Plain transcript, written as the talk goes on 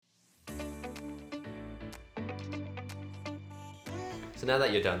So now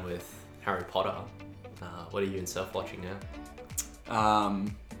that you're done with Harry Potter, what are you and Soph watching now?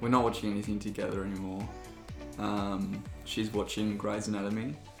 We're not watching anything together anymore. She's watching Grey's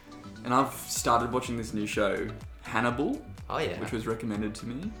Anatomy. And I've started watching this new show, Hannibal. Oh yeah. Which was recommended to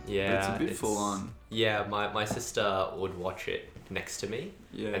me. Yeah. But it's a bit full on. Yeah, my sister would watch it next to me.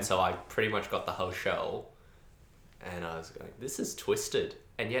 Yeah. And so I pretty much got the whole show. And I was going, this is twisted.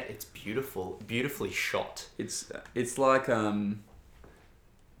 And yet it's beautifully shot. It's like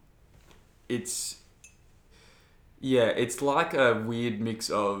it's like a weird mix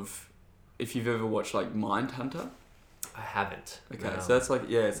of, if you've ever watched like Mindhunter. I haven't. Okay, no. so that's like,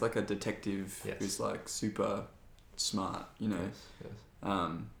 it's like a detective Yes. who's like super smart, you know, Yes.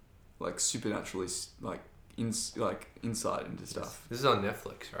 like supernaturally like insight into stuff. This is on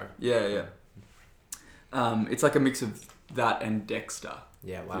Netflix, right? Yeah. It's like a mix of that and Dexter.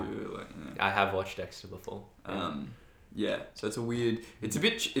 Yeah, wow. Too, like, I have watched Dexter before. Yeah, so it's a weird. It's a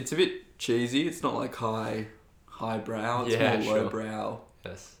bit cheesy. It's not like highbrow. It's more sure. lowbrow.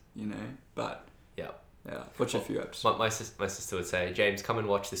 Yes. You know, but Yeah. watch a few episodes. My sister would say, James, come and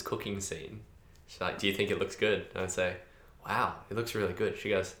watch this cooking scene. She's like, do you think it looks good? And I'd say, wow, it looks really good. She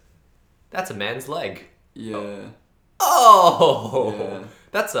goes, that's a man's leg. Yeah. Oh, Yeah.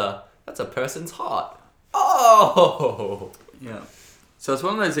 That's a person's heart. Oh. Yeah. So it's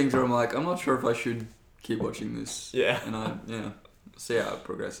one of those things where I'm like, I'm not sure if I should keep watching this. Yeah. And see how it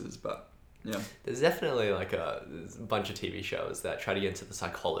progresses, but yeah. There's definitely there's a bunch of TV shows that try to get into the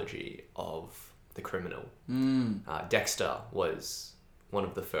psychology of the criminal. Dexter was one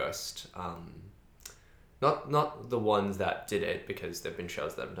of the first, not the ones that did it, because there've been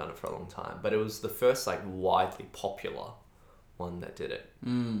shows that have done it for a long time, but it was the first like widely popular one that did it.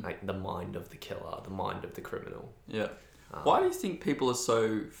 Like the mind of the killer, the mind of the criminal. Yeah. Why do you think people are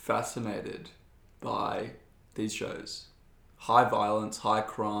so fascinated by these shows? High violence, high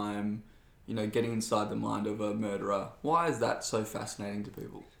crime, you know, getting inside the mind of a murderer. Why is that so fascinating to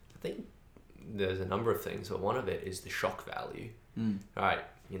people? I think there's a number of things, but one of it is the shock value. Right,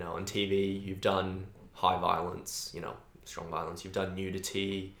 you know, on TV you've done high violence, you know, strong violence, you've done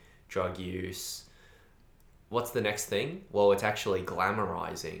nudity, drug use. What's the next thing? Well, it's actually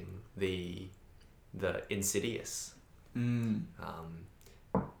glamorizing the insidious. Viv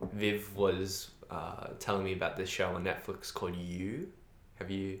was telling me about this show on Netflix called You. Have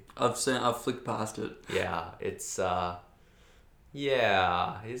you? I've flicked past it. Yeah, it's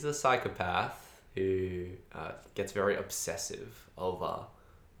he's a psychopath who gets very obsessive over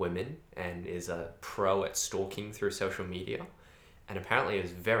women and is a pro at stalking through social media, and apparently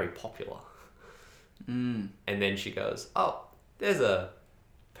is very popular. And then she goes, oh, there's a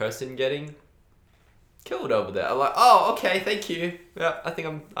person getting killed over there. I'm like, oh, okay, thank you. Yeah, I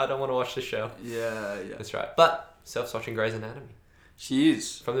don't want to watch the show. Yeah. That's right. But Soph's watching Grey's Anatomy. She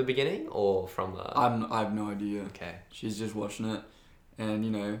is. From the beginning or from the... I have no idea. Okay. She's just watching it, and,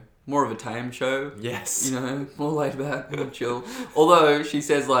 you know, more of a tame show. Yes. You know, more laid back, more chill. Although she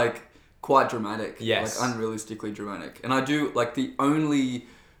says, like, quite dramatic. Yes. Like, unrealistically dramatic. And I do, like, the only,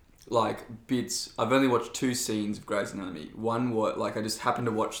 like, bits... I've only watched 2 scenes of Grey's Anatomy. One, I just happened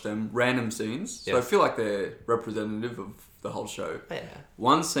to watch them, random scenes. So I feel like they're representative of the whole show. Yeah.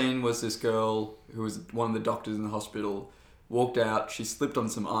 One scene was this girl who was one of the doctors in the hospital, walked out, she slipped on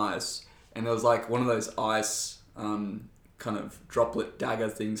some ice, and there was, like, one of those ice... kind of droplet dagger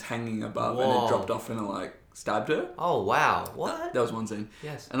things hanging above. Whoa. And it dropped off and it like stabbed her. Oh, wow. What? That was one scene.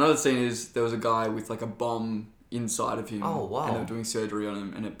 Yes. Another scene is there was a guy with like a bomb inside of him. Oh, wow. And they were doing surgery on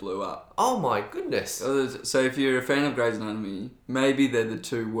him and it blew up. Oh my goodness. So if you're a fan of Grey's Anatomy, maybe they're the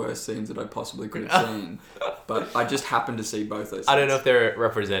 2 worst scenes that I possibly could have seen. But I just happened to see both those scenes. I don't know if they're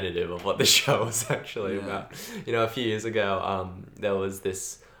representative of what the show was actually about. You know, a few years ago, there was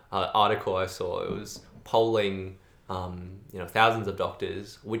this article I saw. It was polling... thousands of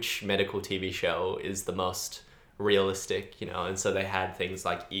doctors, which medical TV show is the most realistic, you know, and so they had things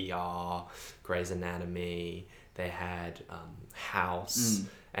like ER, Grey's Anatomy, they had House,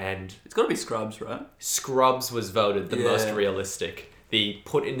 and... It's got to be Scrubs, right? Scrubs was voted the most realistic. The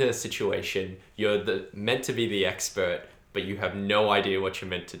put into a situation, you're meant to be the expert, but you have no idea what you're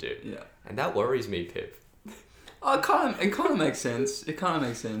meant to do. Yeah. And that worries me, Pip. Oh, it kind of makes sense. It kind of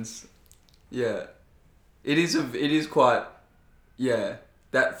makes sense. Yeah. It is quite,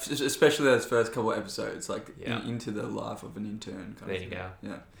 that, especially those first couple of episodes, like into the life of an intern kind of thing. Yeah.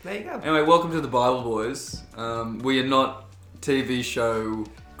 There you go. Anyway, welcome to the Bible Boys. We are not TV show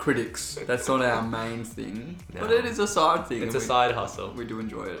critics. That's not our main thing, but it is a side thing. It's a side hustle. We do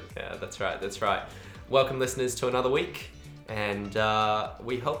enjoy it. Yeah, that's right. Welcome, listeners, to another week, and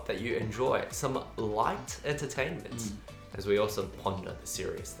we hope that you enjoy some light entertainment. as we also ponder the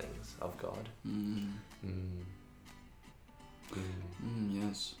serious things of God.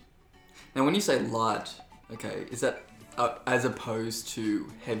 Yes. Now, when you say light, okay, is that as opposed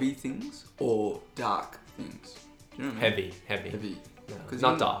to heavy things or dark things? Do you know what I mean? Heavy. Yeah.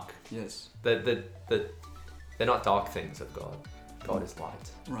 Not dark. Yes. They're not dark things of God. God is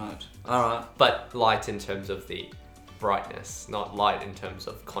light. Right. All right. But light in terms of the brightness, not light in terms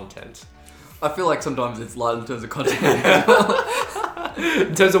of content. I feel like sometimes it's light in terms of content.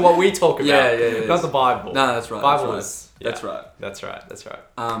 In terms of what we talk about. Yeah. Not the Bible. No, that's right. Bible that's is... right. That's right.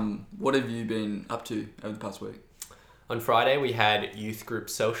 What have you been up to over the past week? On Friday, we had youth group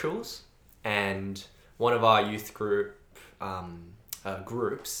socials, and one of our youth group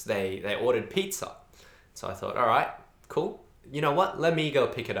groups, they ordered pizza. So I thought, all right, cool. You know what? Let me go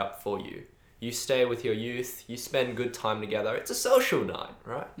pick it up for you. You stay with your youth. You spend good time together. It's a social night,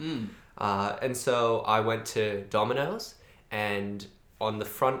 right? And so I went to Domino's, and on the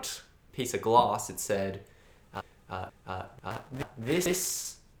front piece of glass, it said,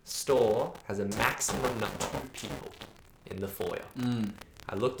 this store has a maximum number of people in the foyer.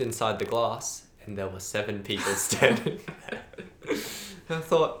 I looked inside the glass, and there were 7 people standing there. And I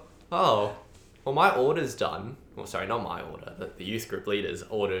thought, oh, well, my order's done. Well, sorry, not my order. The youth group leader's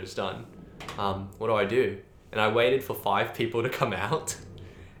order is done. What do I do? And I waited for 5 people to come out,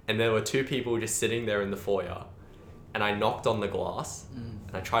 and there were 2 people just sitting there in the foyer. And I knocked on the glass,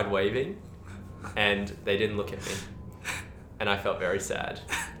 and I tried waving, and they didn't look at me. And I felt very sad,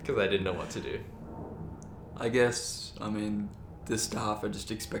 because I didn't know what to do. I guess, the staff are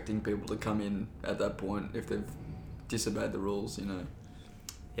just expecting people to come in at that point if they've disobeyed the rules, you know.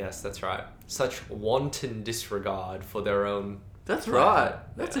 Yes, that's right. Such wanton disregard for their own... That's right.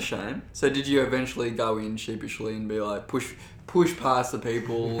 That's a shame. So did you eventually go in sheepishly and be like, push past the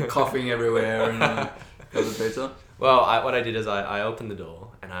people, coughing everywhere, and have the pizza? Well, what I did is I opened the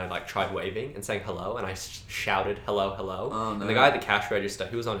door, and I tried waving and saying hello, and I shouted hello. Oh, no. And the guy at the cash register,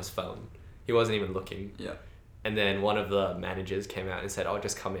 he was on his phone. He wasn't even looking. Yeah. And then one of the managers came out and said, oh,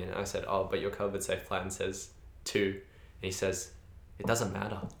 just come in. And I said, oh, but your COVID safe plan says 2. And he says, it doesn't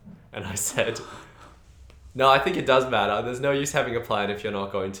matter. And I said, no, I think it does matter. There's no use having a plan if you're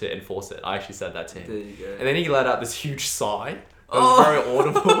not going to enforce it. I actually said that to him. There you go. And then he let out this huge sigh. It was very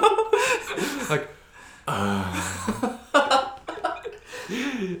audible. Like,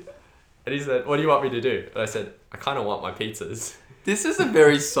 And he said, what do you want me to do? And I said, I kind of want my pizzas. This is a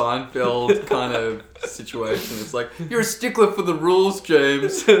very Seinfeld kind of situation. It's like, you're a stickler for the rules,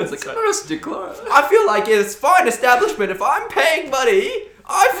 James. It's like, I'm not a stickler. I feel like it's fine establishment. If I'm paying money,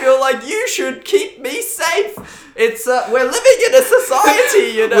 I feel like you should keep me safe. It's we're living in a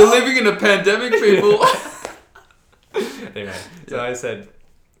society, you know. We're living in a pandemic, people. Anyway, so I said,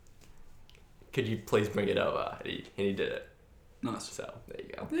 could you please bring it over? And he did it. Nice. So there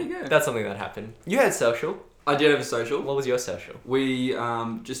you go. There you go. That's something that happened. You had social. I did have a social. What was your social? We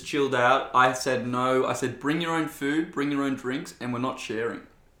just chilled out. I said no. I said bring your own food, bring your own drinks, and we're not sharing.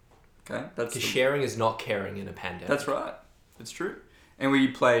 Okay? Because sharing is not caring in a pandemic. That's right. It's true. And we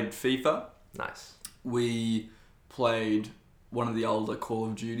played FIFA. Nice. We played one of the older Call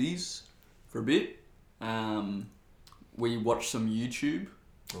of Duties for a bit. We watched some YouTube.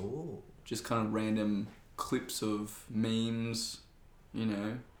 Ooh. Just kind of random clips of memes, you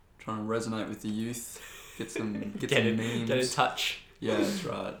know, trying to resonate with the youth. Get some memes. Get in touch. Yeah, that's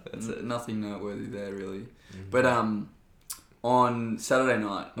right. That's it. Nothing noteworthy there, really. Mm-hmm. But on Saturday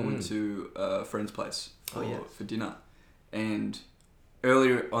night, I went to a friend's place for dinner. And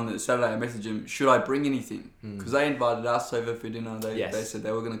earlier on the Saturday, I messaged him, should I bring anything? Because they invited us over for dinner. They said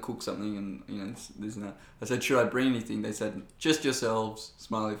they were going to cook something and, you know, this and that. I said, should I bring anything? They said, just yourselves,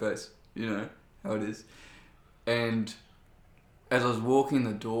 smiley face. You know how it is. And as I was walking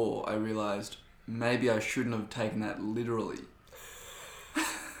the door, I realised maybe I shouldn't have taken that literally.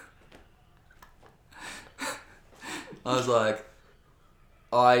 I was like,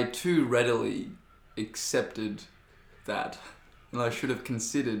 I too readily accepted that. And I should have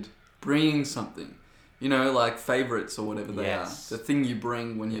considered bringing something. You know, like favourites or whatever they are. The thing you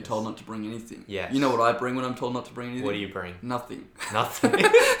bring when you're told not to bring anything. Yes. You know what I bring when I'm told not to bring anything? What do you bring? Nothing. Nothing.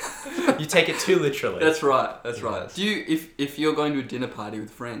 You take it too literally. That's right. That's right. Do you, if you're going to a dinner party with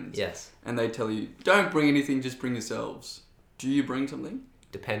friends, and they tell you, don't bring anything, just bring yourselves, do you bring something?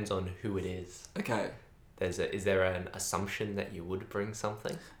 Depends on who it is. Okay. Is there an assumption that you would bring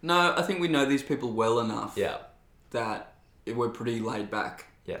something? No, I think we know these people well enough. Yeah. That we're pretty laid back.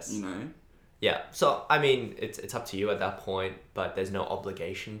 Yes. You know. Yeah. So I mean, it's up to you at that point, but there's no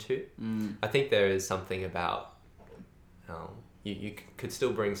obligation to. I think there is something about you could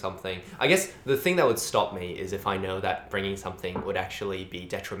still bring something. I guess the thing that would stop me is if I know that bringing something would actually be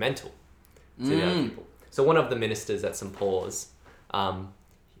detrimental to the other people. So one of the ministers at St. Paul's,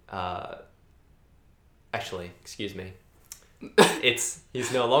 actually, excuse me,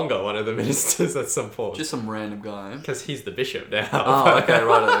 he's no longer one of the ministers at St. Paul's. Just some random guy. Because he's the bishop now. Oh, okay,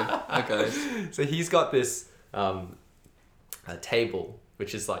 right. Okay. So he's got this a table,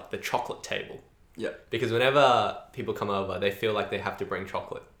 which is like the chocolate table. Yeah. Because whenever people come over, they feel like they have to bring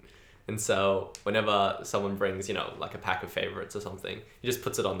chocolate. And so whenever someone brings, like a pack of favorites or something, he just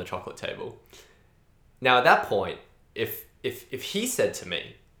puts it on the chocolate table. Now at that point, if he said to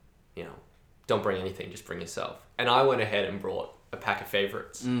me, don't bring anything, just bring yourself, and I went ahead and brought a pack of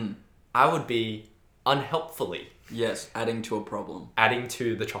favorites, I would be unhelpfully adding to a problem, adding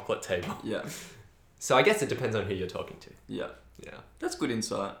to the chocolate table. Yeah. So I guess it depends on who you're talking to. Yeah. Yeah. That's good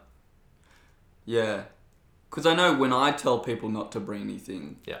insight. Yeah. Because I know when I tell people not to bring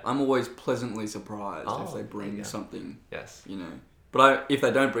anything, I'm always pleasantly surprised if they bring something. Yes. But if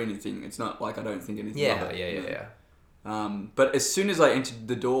they don't bring anything, it's not like I don't think anything of it. Yeah. But as soon as I entered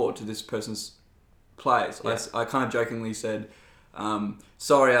the door to this person's place, I kind of jokingly said,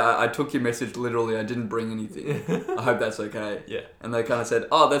 sorry, I took your message literally. I didn't bring anything. I hope that's okay. Yeah. And they kind of said,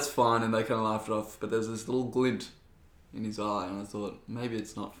 oh, that's fine. And they kind of laughed it off. But there's this little glint in his eye. And I thought, maybe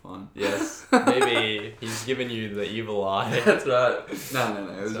it's not fine. Yes. Maybe he's given you the evil eye. That's right. No.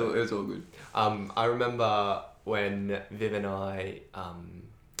 It was all good. I remember when Viv and I,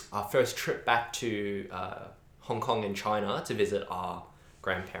 our first trip back to Hong Kong and China to visit our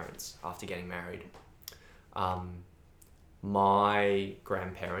grandparents after getting married. My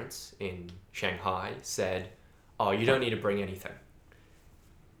grandparents in Shanghai said, oh, you don't need to bring anything.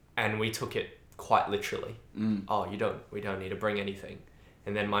 And we took it quite literally. Oh, we don't need to bring anything.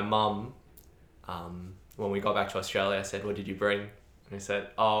 And then my mum, when we got back to Australia, I said, what did you bring? And I said,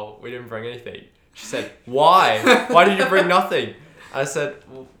 oh, we didn't bring anything. She said, why? Why did you bring nothing? I said,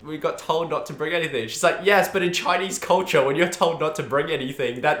 well, we got told not to bring anything. She's like, yes, but in Chinese culture, when you're told not to bring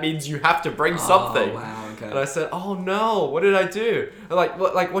anything, that means you have to bring something. Wow, okay. And I said, oh no, what did I do? I'm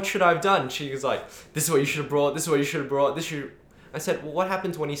like, what should I have done? She was like, this is what you should have brought, this is what you should have brought, I said, well, what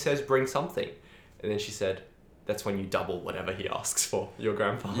happens when he says bring something? And then she said, that's when you double whatever he asks for, your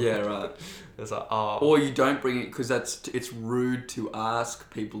grandpa. Yeah, right. It's like, oh. Or you don't bring it because it's rude to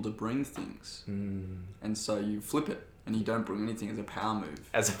ask people to bring things. And so you flip it. And you don't bring anything as a power move.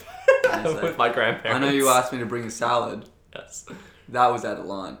 With my grandparents. I know you asked me to bring a salad. Yes. That was out of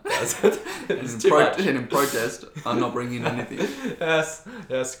line. And in protest, I'm not bringing anything.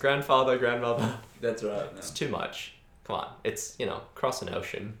 Yes, grandfather, grandmother. That's right. No. It's too much. Come on, it's, cross an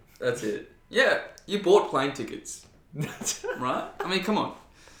ocean. That's it. Yeah, you bought plane tickets. Right? I mean, come on.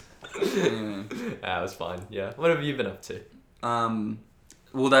 Anyway. That was fine, yeah. What have you been up to?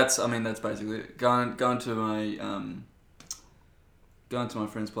 Well, that's basically it. Going to my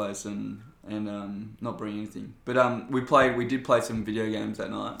friend's place and not bringing anything. But we did play some video games that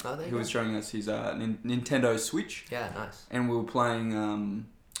night. Oh, there you He was showing us his Nintendo Switch. Yeah, nice. And we were playing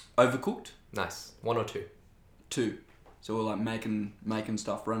Overcooked. Nice. 1 or 2? 2. So we're like making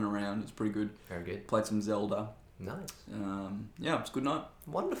stuff, running around. It's pretty good. Very good. Played some Zelda. Nice. Yeah, it's a good night.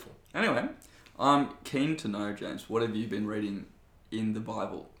 Wonderful. Anyway, I'm keen to know, James, what have you been reading in the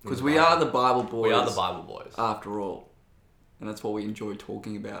Bible? Because we are the Bible Boys. We are the Bible Boys. After all. And that's what we enjoy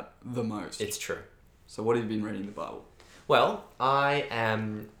talking about the most. It's true. So what have you been reading in the Bible? Well, I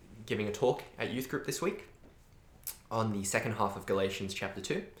am giving a talk at youth group this week on the second half of Galatians chapter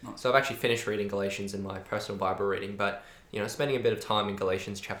 2. Nice. So I've actually finished reading Galatians in my personal Bible reading, but spending a bit of time in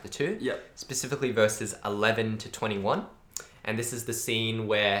Galatians chapter 2. Yep. Specifically verses 11 to 21. And this is the scene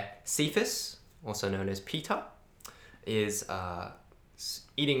where Cephas, also known as Peter, is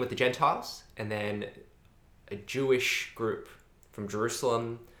eating with the Gentiles, and then a Jewish group from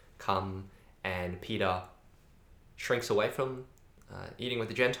Jerusalem come, and Peter shrinks away from eating with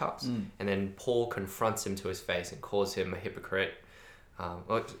the Gentiles, and then Paul confronts him to his face and calls him a hypocrite,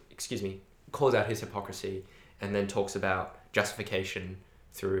 calls out his hypocrisy, and then talks about justification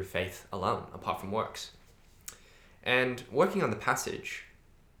through faith alone, apart from works. And working on the passage,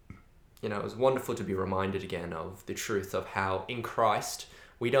 it was wonderful to be reminded again of the truth of how in Christ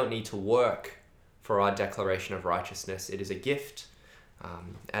we don't need to work for our declaration of righteousness. It is a gift.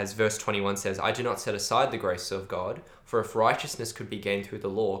 As verse 21 says, I do not set aside the grace of God, for if righteousness could be gained through the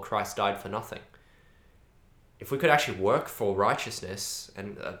law, Christ died for nothing. If we could actually work for righteousness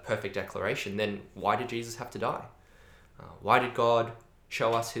and a perfect declaration, then why did Jesus have to die? Why did God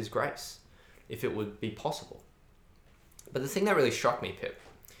show us his grace if it would be possible? But the thing that really struck me, Pip,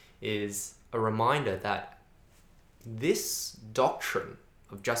 is a reminder that this doctrine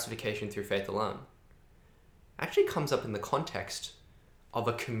of justification through faith alone actually comes up in the context of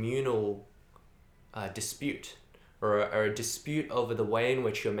a communal dispute, or a dispute over the way in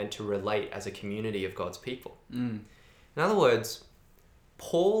which you're meant to relate as a community of God's people. In other words,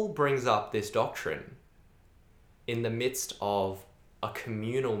 Paul brings up this doctrine in the midst of a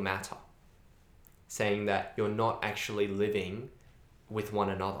communal matter, saying that you're not actually living with one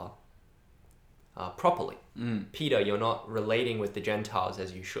another properly. Peter, you're not relating with the Gentiles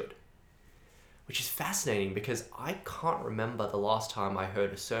as you should. Which is fascinating, because I can't remember the last time I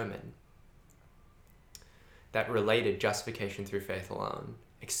heard a sermon that related justification through faith alone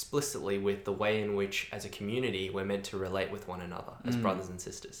explicitly with the way in which, as a community, we're meant to relate with one another as brothers and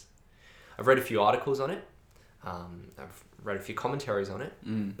sisters. I've read a few articles on it. I've read a few commentaries on it.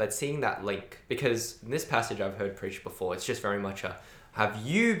 But seeing that link, because in this passage I've heard preached before, it's just very much a, have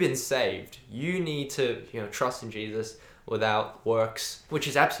you been saved? You need to, trust in Jesus without works, which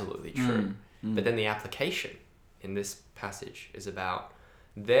is absolutely true. But then the application in this passage is about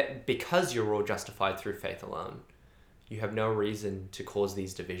that because you're all justified through faith alone, you have no reason to cause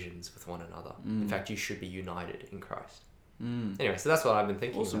these divisions with one another. In fact, you should be united in Christ. Anyway, so that's what I've been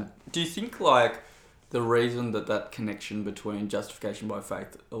thinking about. Do you think like the reason that connection between justification by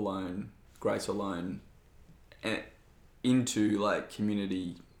faith alone, grace alone, and into like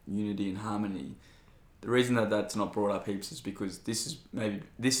community, unity and harmony, the reason that that's not brought up heaps is because this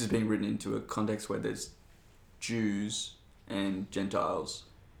is being written into a context where there's Jews and Gentiles,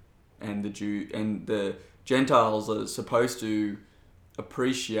 and the Gentiles are supposed to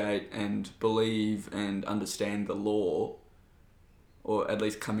appreciate and believe and understand the law, or at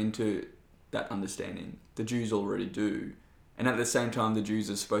least come into that understanding. The Jews already do, and at the same time, the Jews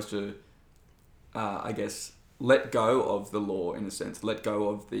are supposed to, let go of the law in a sense, let go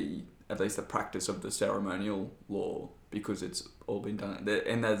of at least the practice of the ceremonial law, because it's all been done.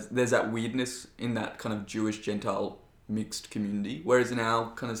 And there's that weirdness in that kind of Jewish-Gentile mixed community. Whereas in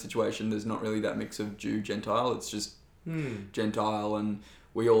our kind of situation, there's not really that mix of Jew-Gentile. It's just Gentile, and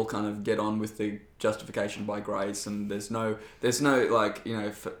we all kind of get on with the justification by grace. And there's no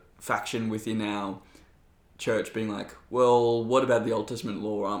faction within our church being like, well, what about the Old Testament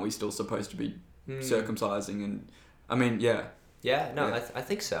law? Aren't we still supposed to be circumcising? And I mean, yeah. Yeah, no, yeah. I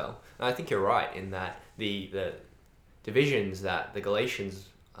think so. I think you're right in that the divisions that the Galatians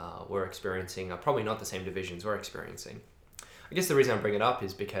were experiencing are probably not the same divisions we're experiencing. I guess the reason I bring it up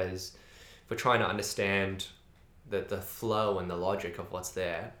is because if we're trying to understand the flow and the logic of what's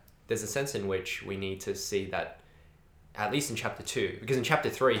there, there's a sense in which we need to see that, at least in chapter 2, because in chapter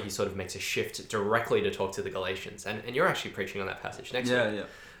 3 he sort of makes a shift directly to talk to the Galatians, and you're actually preaching on that passage next week.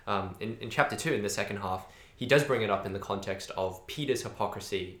 In chapter 2, in the second half, he does bring it up in the context of Peter's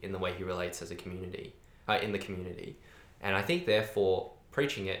hypocrisy in the way he relates as a community, in the community. And I think, therefore,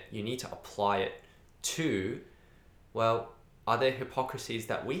 preaching it, you need to apply it to, well, are there hypocrisies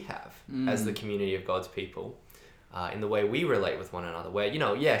that we have as the community of God's people in the way we relate with one another?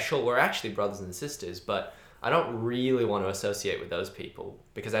 Where, sure, we're actually brothers and sisters, but I don't really want to associate with those people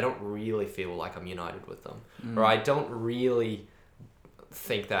because I don't really feel like I'm united with them. Or I don't really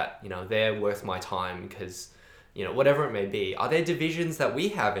think that they're worth my time because whatever it may be. Are there divisions that we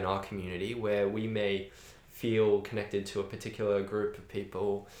have in our community where we may feel connected to a particular group of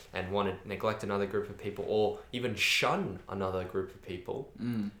people and want to neglect another group of people, or even shun another group of people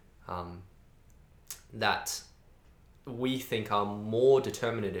that we think are more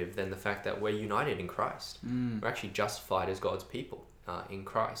determinative than the fact that we're united in Christ? We're actually justified as God's people in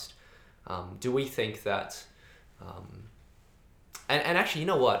Christ. Do we think that And actually, you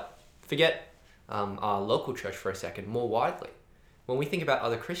know what? Forget our local church for a second, more widely. When we think about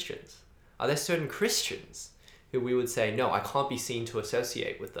other Christians, are there certain Christians who we would say, no, I can't be seen to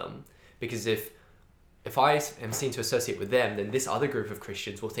associate with them, because if I am seen to associate with them, then this other group of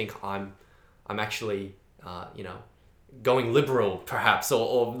Christians will think I'm actually, going liberal, perhaps,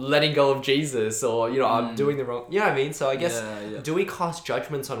 or letting go of Jesus, or, I'm doing the wrong... You know what I mean? So I guess, do we cast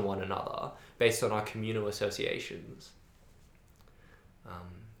judgments on one another based on our communal associations?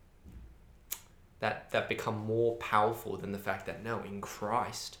 That become more powerful than the fact that, no, in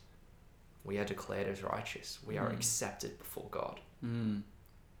Christ, we are declared as righteous. We are accepted before God.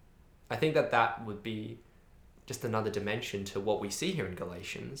 I think that would be just another dimension to what we see here in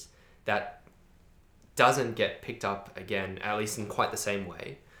Galatians that doesn't get picked up again, at least in quite the same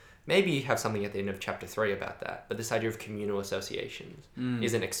way. Maybe you have something at the end of chapter 3 about that, but this idea of communal associations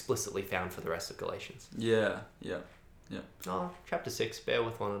isn't explicitly found for the rest of Galatians. Yeah. Oh, chapter 6, bear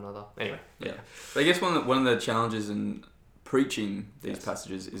with one another. Anyway. Yeah. But I guess one of the challenges in preaching these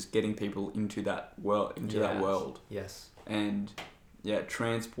passages is getting people into that world. Yes. And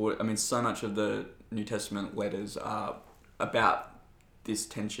transport. I mean, so much of the New Testament letters are about this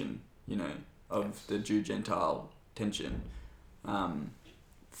tension, of the Jew-Gentile tension,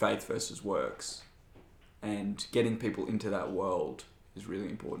 faith versus works, and getting people into that world is really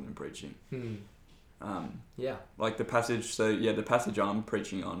important in preaching. Like the passage. So the passage I'm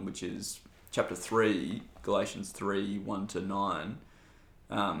preaching on, which is chapter 3, Galatians 3, 1-9.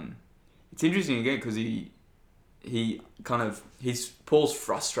 It's interesting again because Paul's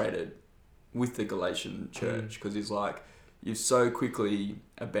frustrated with the Galatian church because he's like, you've so quickly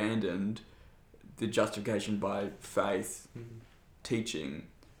abandoned the justification by faith teaching,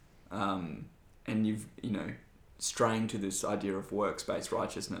 and you've straying to this idea of works-based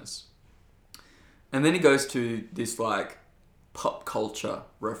righteousness. And then he goes to this like pop culture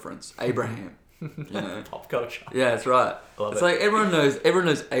reference, Abraham. Pop culture. Yeah, that's right. Love it's it. like everyone knows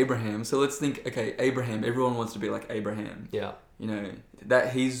Abraham. So let's think, okay, Abraham. Everyone wants to be like Abraham. Yeah.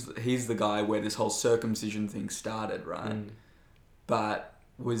 That he's the guy where this whole circumcision thing started, right? But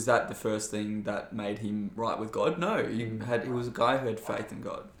was that the first thing that made him right with God? No, he was a guy who had faith in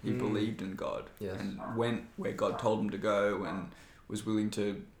God. He believed in God, and went where God told him to go, and was willing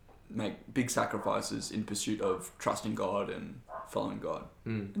to make big sacrifices in pursuit of trusting God and following God.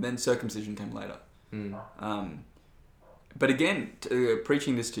 And then circumcision came later. But again,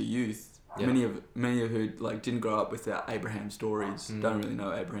 preaching this to youth, many of who like didn't grow up with the Abraham stories, don't really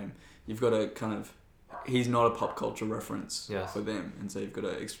know Abraham. You've got to kind of, he's not a pop culture reference for them, and so you've got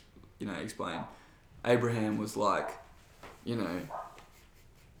to explain. Abraham was like,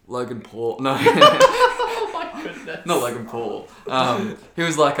 Logan Paul. No. Oh my goodness. Not Logan Paul. He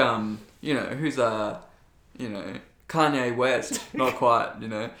was like, who's Kanye West. Not quite,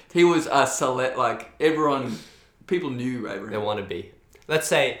 He was a select, like, people knew Abraham. They want to be. Let's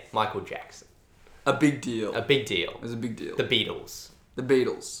say Michael Jackson. A big deal. It was a big deal. The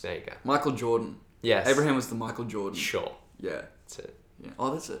Beatles. There you go. Michael Jordan. Yes. Abraham was the Michael Jordan. Sure. Yeah. That's it. Yeah.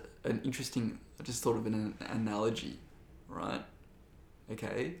 Oh, that's an interesting, I just thought of an analogy, right?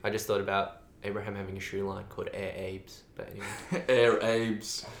 Okay. I just thought about Abraham having a shoe line called Air Abes, but anyway. Air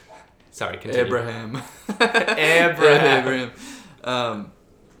Abes. Sorry, continue. Abraham. Abraham.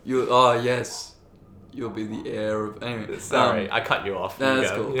 Yes. You'll be the heir of... Anyway. Sorry, I cut you off. No,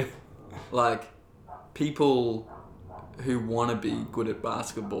 that's cool. Like, people who want to be good at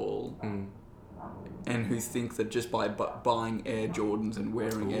basketball and who think that just by buying Air Jordans and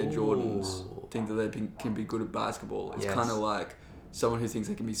wearing Air Jordans think that they can be good at basketball. It's kind of like someone who thinks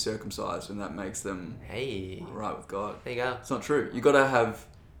they can be circumcised and that makes them right with God. There you go. It's not true. You got to have...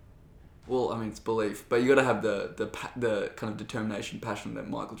 Well, I mean, it's belief, but you got to have the kind of determination, passion that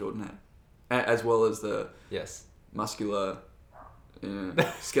Michael Jordan had, as well as the muscular,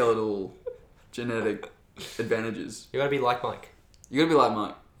 skeletal, genetic advantages. You got to be like Mike. You got to be like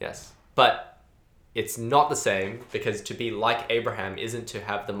Mike. Yes, but it's not the same because to be like Abraham isn't to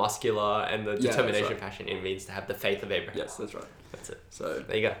have the muscular and the determination, passion. It means to have the faith of Abraham. Yes, that's right. That's it. So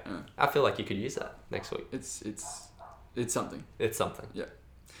there you go. Yeah. I feel like you could use that next week. It's something. It's something. Yeah.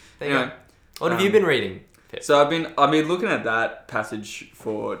 There you go. What have you been reading, Pip? So I've been looking at that passage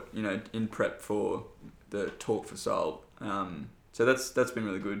for in prep for the talk for Soul. So that's been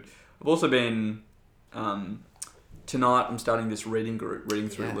really good. I've also been tonight I'm starting this reading group, reading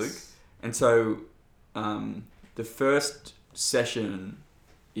through Luke, and so the first session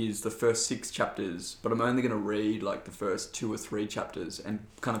is the first 6 chapters, but I'm only going to read like the first 2 or 3 chapters and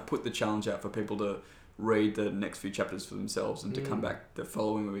kind of put the challenge out for people to read the next few chapters for themselves and to come back the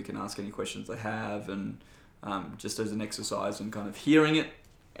following where we can ask any questions they have, and just as an exercise and kind of hearing it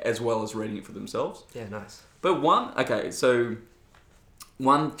as well as reading it for themselves. Yeah, nice. But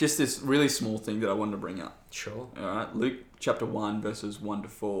just this really small thing that I wanted to bring up. Sure. All right, Luke chapter 1 verses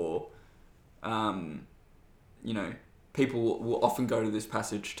 1-4. People will often go to this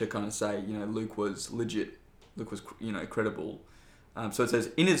passage to kind of say, Luke was legit. Luke was, credible. So it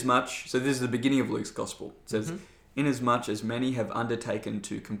says, inasmuch, so this is the beginning of Luke's gospel. It says, inasmuch as many have undertaken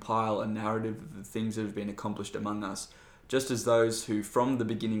to compile a narrative of the things that have been accomplished among us, just as those who from the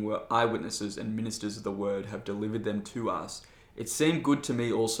beginning were eyewitnesses and ministers of the word have delivered them to us, it seemed good to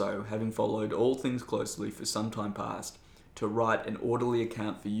me also, having followed all things closely for some time past, to write an orderly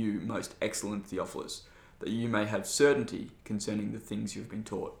account for you, most excellent Theophilus, that you may have certainty concerning the things you have been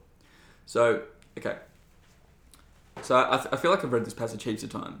taught. So, okay. So I feel like I've read this passage heaps of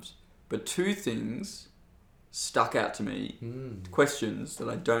times, but 2 things stuck out to me, questions that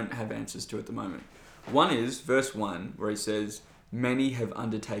I don't have answers to at the moment. One is verse 1, where he says, many have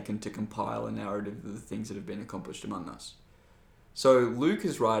undertaken to compile a narrative of the things that have been accomplished among us. So Luke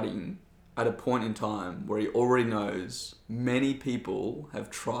is writing at a point in time where he already knows many people have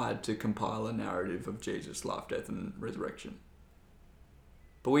tried to compile a narrative of Jesus' life, death, and resurrection.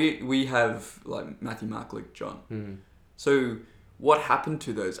 But we have like Matthew, Mark, Luke, John. Mm. So what happened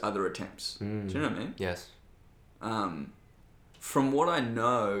to those other attempts? Mm. Do you know what I mean? Yes. From what I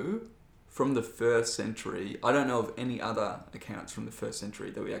know from the first century, I don't know of any other accounts from the first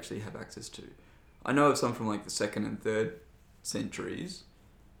century that we actually have access to. I know of some from like the second and third centuries,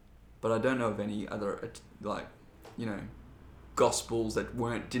 but I don't know of any other gospels that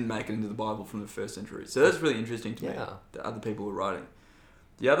didn't make it into the Bible from the first century. So that's really interesting to me that other people were writing.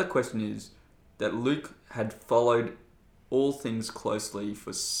 The other question is that Luke had followed all things closely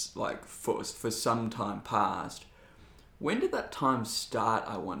for some time past. When did that time start,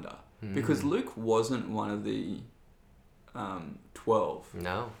 I wonder? Because Luke wasn't one of the 12.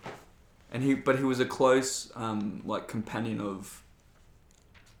 No. And he was a close companion of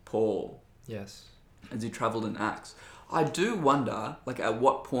Paul. Yes. As he travelled in Acts. I do wonder, at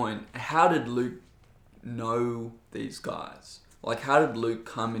what point, how did Luke know these guys? How did Luke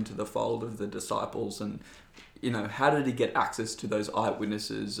come into the fold of the disciples, and, how did he get access to those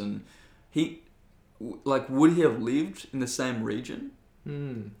eyewitnesses? And would he have lived in the same region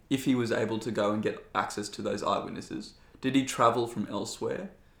if he was able to go and get access to those eyewitnesses? Did he travel from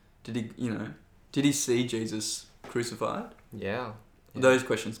elsewhere? Did he see Jesus crucified? Yeah. Those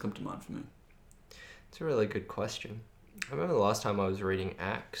questions come to mind for me. It's a really good question. I remember the last time I was reading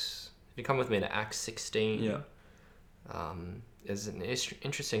Acts. If you come with me to Acts 16, there's an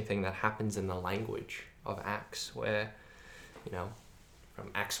interesting thing that happens in the language of Acts where,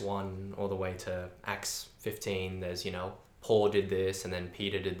 from Acts 1 all the way to Acts 15, there's, Paul did this and then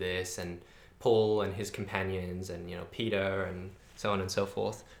Peter did this and Paul and his companions and, Peter and so on and so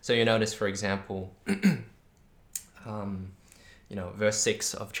forth. So you notice, for example, verse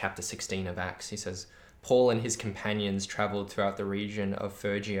 6 of chapter 16 of Acts, he says, Paul and his companions traveled throughout the region of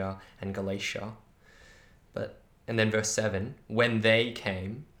Phrygia and Galatia. And then verse 7, when they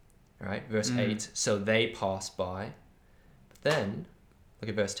came, right? Verse 8, so they passed by. But then, look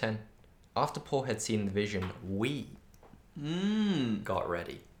at verse 10. After Paul had seen the vision, we got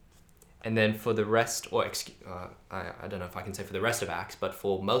ready. And then for the rest, I don't know if I can say for the rest of Acts, but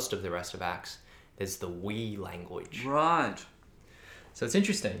for most of the rest of Acts, there's the we language. Right. So it's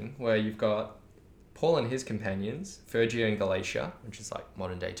interesting where you've got Paul and his companions, Phrygia and Galatia, which is like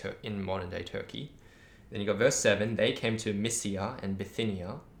modern day Turkey. Then you got verse 7, they came to Mysia and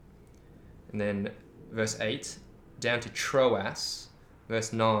Bithynia. And then verse 8, down to Troas.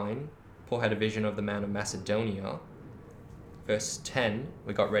 Verse 9, Paul had a vision of the man of Macedonia. Verse 10,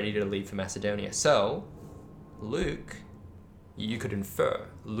 we got ready to leave for Macedonia. So, Luke, you could infer,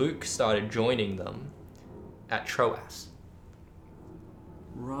 Luke started joining them at Troas.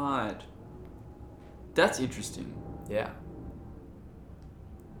 Right. That's interesting. Yeah.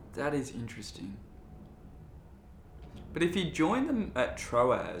 That is interesting. But if you join them at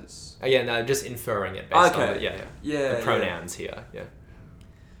Troas... Oh, yeah, no, just inferring it based on the pronouns here. Yeah.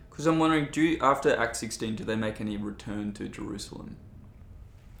 Because I'm wondering, after Acts 16, do they make any return to Jerusalem?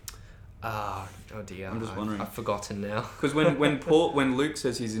 Oh dear. I'm just wondering. I've forgotten now. Because when Luke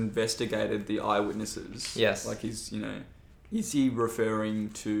says he's investigated the eyewitnesses, yes, is he referring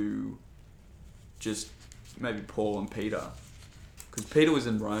to just maybe Paul and Peter? Because Peter was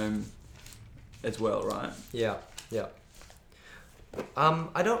in Rome as well, right? Yeah.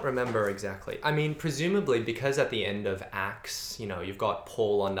 I don't remember exactly. I mean, presumably because at the end of Acts, you've got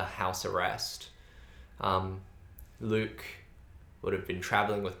Paul under house arrest. Luke would have been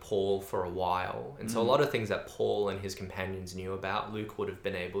traveling with Paul for a while. And so a lot of things that Paul and his companions knew about, Luke would have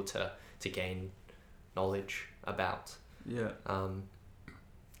been able to gain knowledge about. Yeah.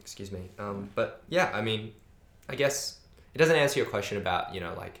 Excuse me. But yeah, I mean, I guess it doesn't answer your question about,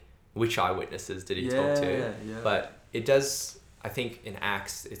 which eyewitnesses did he talk to. Yeah. But it does, I think in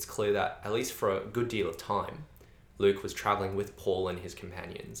Acts, it's clear that at least for a good deal of time, Luke was traveling with Paul and his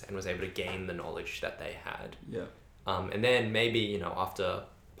companions and was able to gain the knowledge that they had. Yeah. And then maybe, after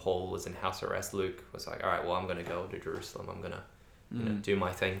Paul was in house arrest, Luke was like, all right, well, I'm going to go to Jerusalem. I'm going to do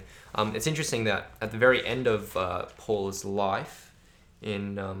my thing. It's interesting that at the very end of Paul's life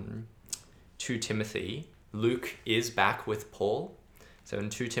in 2 Timothy, Luke is back with Paul. So in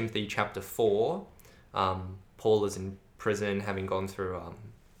 2 Timothy chapter 4, Paul is in prison having gone through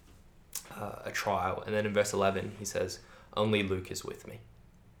a trial. And then in verse 11, he says, only Luke is with me.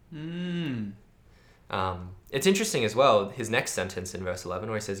 It's interesting as well, his next sentence in verse 11,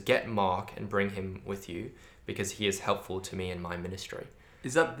 where he says, get Mark and bring him with you because he is helpful to me in my ministry.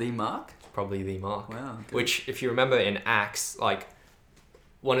 Is that the Mark? Probably the Mark. Wow. Okay. Which, if you remember in Acts, like,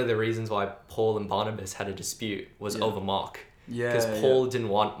 one of the reasons why Paul and Barnabas had a dispute was over Mark. Yeah. Because Paul didn't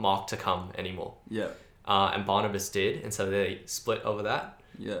want Mark to come anymore. Yeah. And Barnabas did, and so they split over that.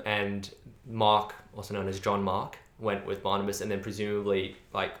 Yeah. And Mark, also known as John Mark, went with Barnabas and then presumably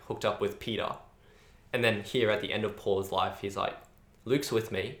like hooked up with Peter. And then here at the end of Paul's life, he's like, Luke's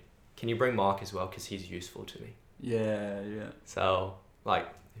with me. Can you bring Mark as well? Because he's useful to me. Yeah, yeah. So, like,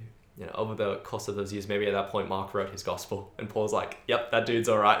 you know, over the course of those years, maybe at that point, Mark wrote his gospel. And Paul's like, yep, that dude's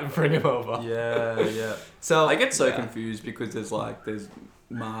all right. And bring him over. Yeah, yeah. So I get so confused because there's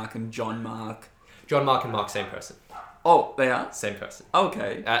Mark and John Mark. John Mark and Mark, same person. Oh, they are? Same person.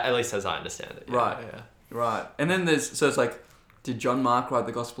 Okay. At least as I understand it. Yeah, Right. Yeah. Right. And then so it's like, did John Mark write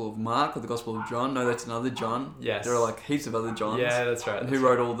the Gospel of Mark or the Gospel of John? No, that's another John. Yes. There are like heaps of other Johns. Yeah, that's right. And who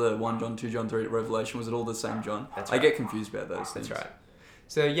wrote all the 1 John, 2 John, 3 Revelation? Was it all the same John? That's right. I get confused about those things. That's right.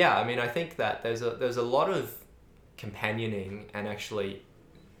 So yeah, I mean, I think that there's a lot of companioning and actually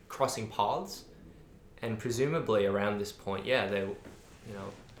crossing paths, and presumably around this point,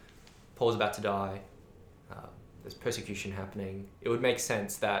 Paul's about to die. There's persecution happening. It would make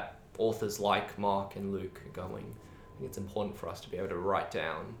sense that authors like Mark and Luke are going, I think it's important for us to be able to write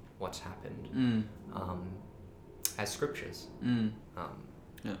down what's happened as scriptures.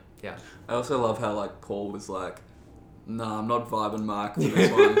 Yeah. I also love how like Paul was like, nah, I'm not vibing Mark for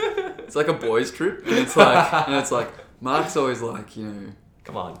this one. It's like a boys trip, and it's like Mark's always like, you know,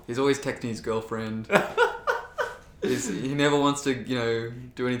 come on, he's always texting his girlfriend. He never wants to, you know,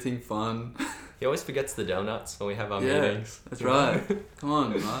 do anything fun. He always forgets the donuts when we have our meetings. That's right. Come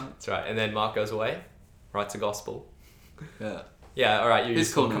on, man. That's right. And then Mark goes away, writes a gospel. Yeah. Yeah, all right.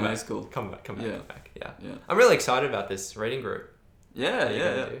 It's cool, man. It's cool. Come back. Yeah. Yeah. I'm really excited about this reading group.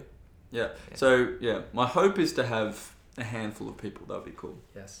 Yeah. So, yeah, my hope is to have a handful of people. That would be cool.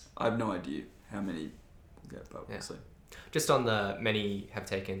 Yes. I have no idea how many we'll get, but we'll see. Just on the many have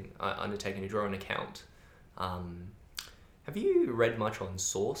undertaken to draw an account. Have you read much on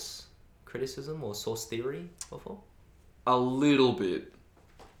source criticism or source theory before? A little bit.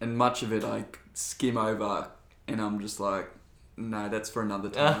 And much of it I skim over and I'm just like, no, that's for another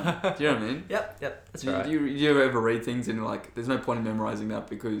time. Do you know what I mean? Yep, that's right. Do you ever read things and like, there's no point in memorizing that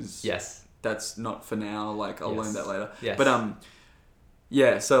because that's not for now. Like, I'll learn that later. Yes.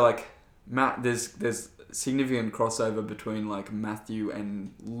 But so like, there's significant crossover between like Matthew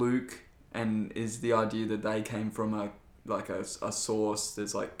and Luke, and is the idea that they came from a source.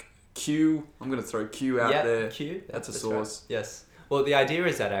 There's like Q. I'm gonna throw Q out there. Q. That's a source. Right. Yes. Well, the idea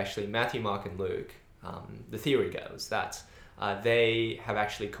is that actually Matthew, Mark, and Luke. The theory goes that they have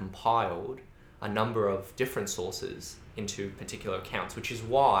actually compiled a number of different sources into particular accounts, which is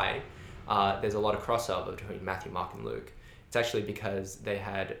why there's a lot of crossover between Matthew, Mark, and Luke. It's actually because they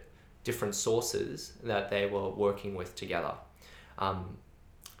had different sources that they were working with together,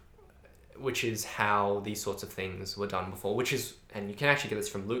 which is how these sorts of things were done before, and you can actually get this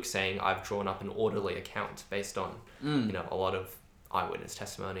from Luke saying, I've drawn up an orderly account based on, a lot of eyewitness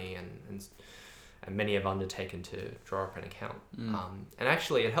testimony and many have undertaken to draw up an account. And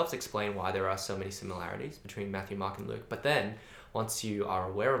actually it helps explain why there are so many similarities between Matthew, Mark, and Luke. But then once you are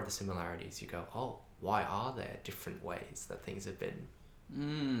aware of the similarities, you go, oh, why are there different ways that things have been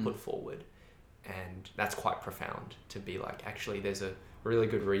put forward? And that's quite profound to be like, actually, there's a really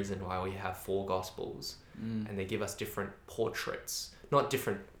good reason why we have 4 gospels and they give us different portraits, not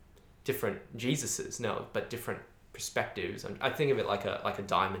different Jesuses, no, but different perspectives. And I think of it like a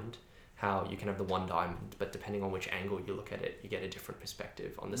diamond, how you can have the one diamond, but depending on which angle you look at it, you get a different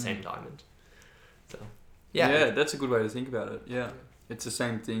perspective on the same diamond. So, yeah, that's a good way to think about it. Yeah, it's the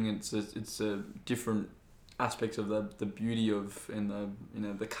same thing. It's a different aspects of the beauty of and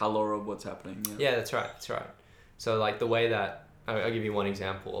the color of what's happening. Yeah, that's right. So like the way that I'll give you one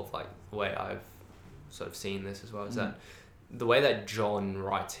example of like the way I've sort of seen this as well is that the way that John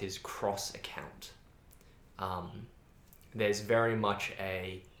writes his cross account, there's very much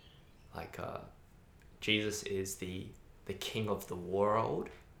Jesus is the king of the world.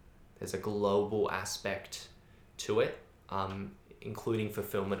 There's a global aspect to it, including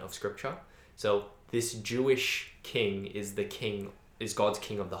fulfillment of scripture. So this Jewish king is God's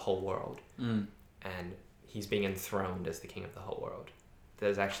king of the whole world. And he's being enthroned as the king of the whole world.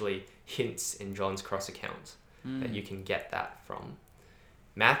 There's actually hints in John's cross account that you can get that from.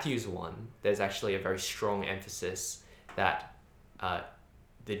 Matthew's one, there's actually a very strong emphasis that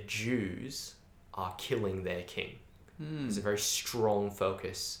the Jews are killing their king. There's a very strong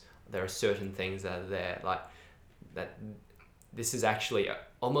focus. There are certain things that are there, like that. This is actually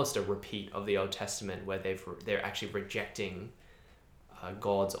almost a repeat of the Old Testament, where they're actually rejecting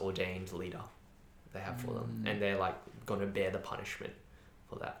God's ordained leader they have for them, and they're like going to bear the punishment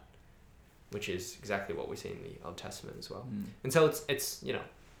for that, which is exactly what we see in the Old Testament as well. And so it's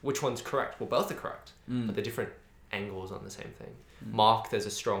which one's correct? Well, both are correct, but they're different angles on the same thing. Mark, there's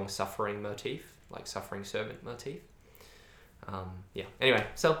a strong suffering motif, like suffering servant motif. Anyway,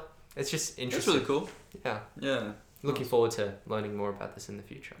 so it's just interesting. That's really cool. Yeah. Looking forward to learning more about this in the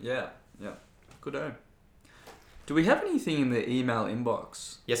future. Yeah. Good day. Do we have anything in the email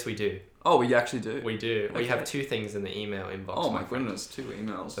inbox? Yes, we do. Oh, we actually do? We do. Okay. We have 2 things in the email inbox. Oh my goodness, 2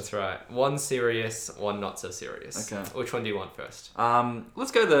 emails. That's right. One serious, one not so serious. Okay. Which one do you want first?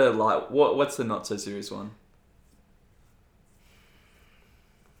 Let's go the what's the not so serious one?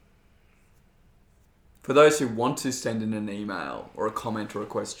 For those who want to send in an email or a comment or a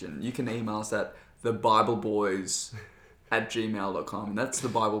question, you can email us at thebibleboys@gmail.com. That's the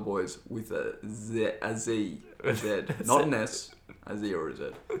Bible Boys with a Z, not an S, a Z or a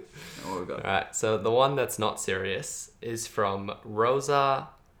Z. What we got? All right. So the one that's not serious is from Rosa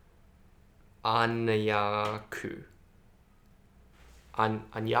Anyaku.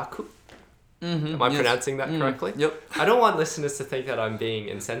 Anyaku? Am I pronouncing that correctly? Yep. I don't want listeners to think that I'm being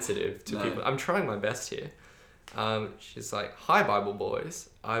insensitive to people. I'm trying my best here. She's like, "Hi, Bible Boys.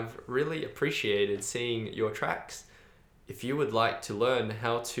 I've really appreciated seeing your tracks. If you would like to learn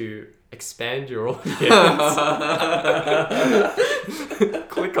how to expand your audience,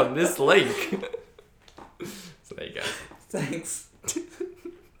 click on this link." So there you go. Thanks.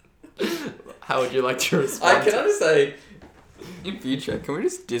 How would you like to respond? I can only say, in future, can we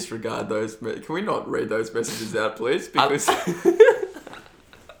just disregard those? Can we not read those messages out, please? Because I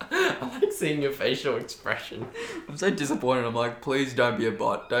like seeing your facial expression. I'm so disappointed. I'm like, please don't be a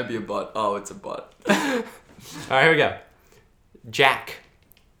bot. Don't be a bot. Oh, it's a bot. All right, here we go. Jack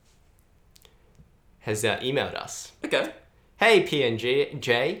has emailed us. Okay. Hey,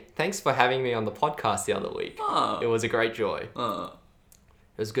 PNJ, thanks for having me on the podcast the other week. Oh. It was a great joy. Oh.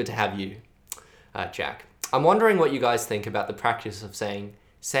 It was good to have you, Jack. I'm wondering what you guys think about the practice of saying,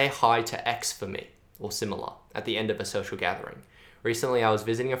 "Say hi to X for me," or similar, at the end of a social gathering. Recently, I was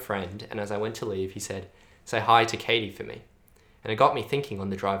visiting a friend, and as I went to leave, he said, "Say hi to Katie for me." And it got me thinking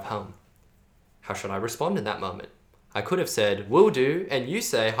on the drive home. How should I respond in that moment? I could have said, "Will do, and you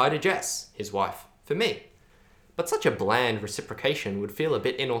say hi to Jess," his wife, for me. But such a bland reciprocation would feel a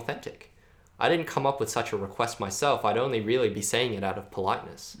bit inauthentic. I didn't come up with such a request myself. I'd only really be saying it out of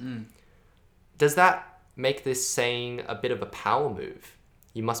politeness. Does that make this saying a bit of a power move?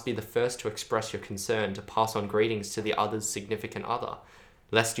 You must be the first to express your concern, to pass on greetings to the other's significant other,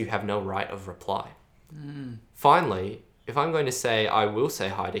 lest you have no right of reply. Finally, if I'm going to say I will say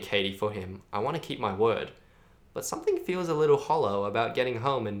hi to Katie for him, I want to keep my word. But something feels a little hollow about getting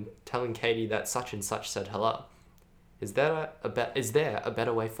home and telling Katie that such and such said hello. Is there a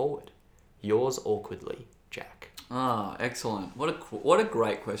better way forward? Yours awkwardly, Jack. Ah, excellent. What a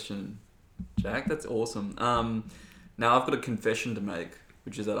great question, Jack. That's awesome. Now I've got a confession to make,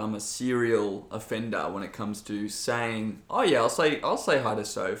 which is that I'm a serial offender when it comes to saying, "Oh yeah, I'll say hi to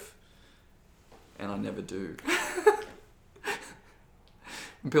Soph," and I never do.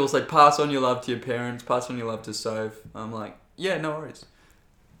 When people say, "Pass on your love to your parents, pass on your love to Soph," I'm like, "Yeah, no worries."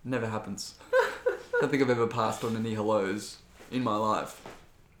 Never happens. I don't think I've ever passed on any hellos in my life.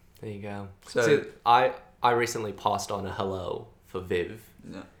 There you go. So See, I recently passed on a hello for Viv.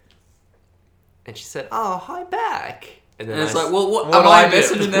 Yeah. And she said, "Oh, hi back." And then it's like, well, what am I a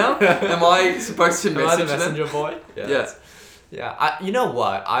messenger now? Am I supposed to Am I message the messenger them? boy? Yeah. You know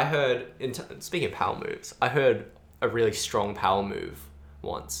what? I heard, speaking of power moves, I heard a really strong power move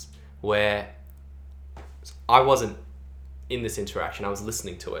once where I wasn't in this interaction. I was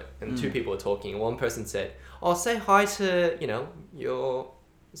listening to it, and 2 people were talking, and one person said, "Oh, say hi to, your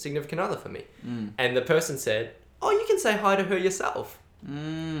significant other for me." And the person said, "Oh, you can say hi to her yourself."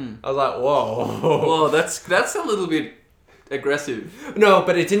 I was like, whoa. Whoa, that's a little bit aggressive. No,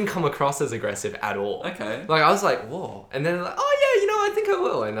 but it didn't come across as aggressive at all. Okay. Like, I was like, whoa. And then like, "Oh yeah, I think I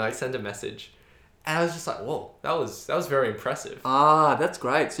will." And I sent a message. And I was just like, whoa, that was very impressive. Ah, that's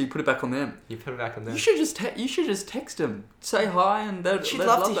great. So you put it back on them. You put it back on them. You should just text them. Say hi, and she'd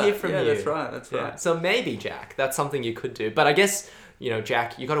love to hear from you. Yeah, that's right. That's right. So maybe, Jack, that's something you could do. But I guess,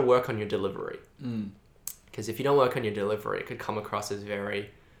 Jack, you got to work on your delivery. Because if you don't work on your delivery, it could come across as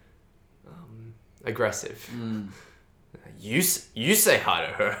very aggressive. You say hi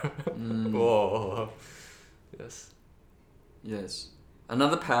to her. Whoa. Yes.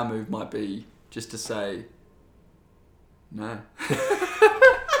 Another power move might be just to say no.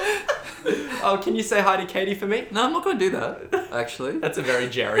 Oh, can you say hi to Katie for me? No, I'm not going to do that, actually. That's a very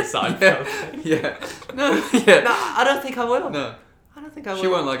Jerry Seinfeld thing. Yeah. No, yeah. No, I don't think I will. No. I don't think I will. She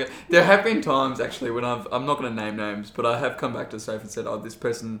won't like it. There have been times actually when I'm not going to name names, but I have come back to the safe and said, "Oh, this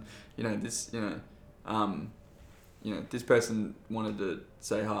person, this person wanted to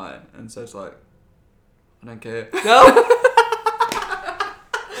say hi," and so it's like, I don't care. No.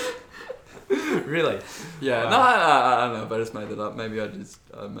 Really? Yeah. Wow. No, I don't know. But I just made that up. Maybe I made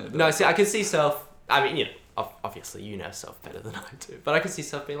that. No, up. see, I can see Soph. I mean, obviously you know Soph better than I do, but I can see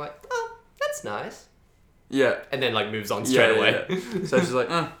Soph being like, "Oh, that's nice," Yeah. and then like moves on straight away. Yeah. So she's like,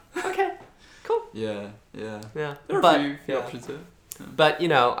 Okay, cool. Yeah. Yeah. There are a few options there. Yeah. But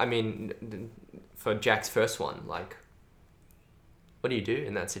I mean, for Jack's first one, like, what do you do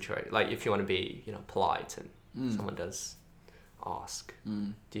in that situation? Like, if you want to be, polite and someone does ask,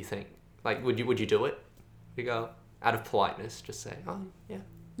 do you think, like, would you do it? You go out of politeness, just say, "Oh, yeah,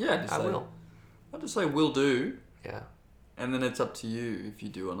 Yeah, I will." I'll just say will do, Yeah. and then it's up to you if you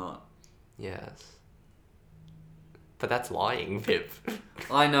do or not. Yes. But that's lying, Pip.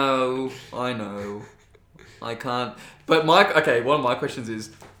 I know. I can't. But one of my questions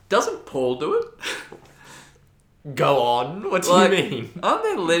is, doesn't Paul do it? Go on. What do Like, you mean? Aren't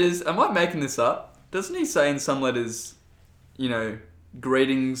there letters? Am I making this up? Doesn't he say in some letters,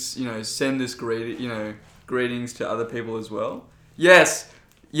 greetings, send this greetings to other people as well? Yes.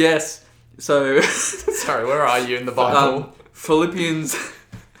 So, Sorry, where are you in the Bible? Philippians.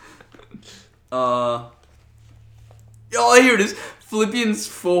 Here it is. Philippians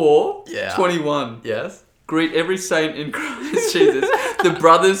 4, Yeah. 21. Yes. Greet every saint in Christ Jesus. The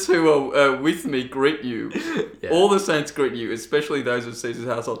brothers who are with me greet you. Yeah. All the saints greet you, especially those of Caesar's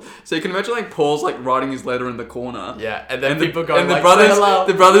household. So you can imagine like Paul's like writing his letter in the corner. Yeah, and then And people go and like, the brothers, "Say hello."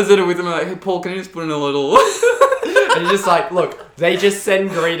 the brothers that are with him are like, "Hey Paul, can you just put in a little?" And you're just like, look, they just send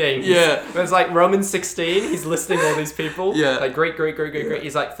greetings. Yeah. But it's like Romans 16, he's listing all these people. Yeah. Like, greet.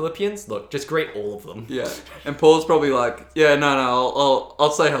 He's like, Philippians, look, just greet all of them. Yeah, and Paul's probably like, "Yeah, no,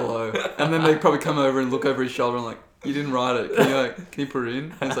 I'll say hello," and then they probably come over and look over his shoulder and like, "You didn't write it. Can you put it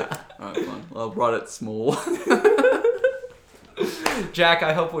in?" And he's like, "All right, fine. I'll write it small." Jack,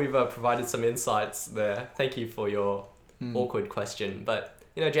 I hope we've provided some insights there. Thank you for your awkward question. But,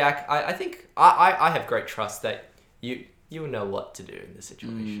 Jack, I think I have great trust that you will know what to do in this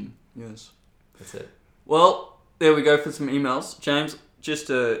situation. Yes. That's it. Well, there we go for some emails. James, just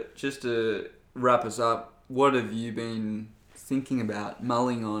to wrap us up, what have you been thinking about,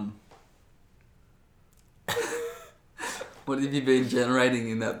 mulling on? What have you been generating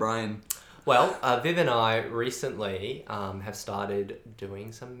in that brain? Well, Viv and I recently have started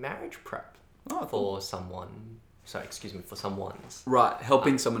doing some marriage prep for someone. Sorry, excuse me, for someone's. Right,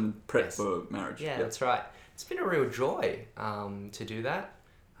 helping someone prep yes. for marriage. Yeah, that's right. It's been a real joy to do that.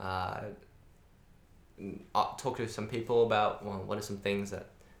 I'll talk to some people about what are some things that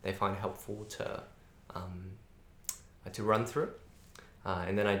they find helpful to run through.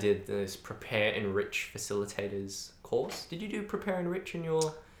 And then I did this Prepare Enrich Facilitators course. Did you do Prepare Enrich in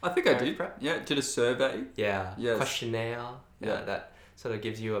your I think I marriage did. prep? Yeah, did a survey. Yeah. Yes. Questionnaire. Yeah, that sort of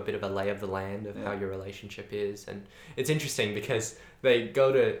gives you a bit of a lay of the land of how your relationship is. And it's interesting because they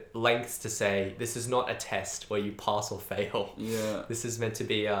go to lengths to say this is not a test where you pass or fail. Yeah. This is meant to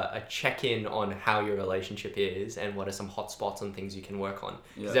be a check-in on how your relationship is and what are some hot spots and things you can work on.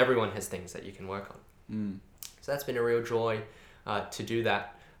 Because everyone has things that you can work on. So that's been a real joy to do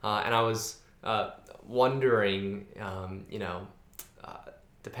that. And I was wondering,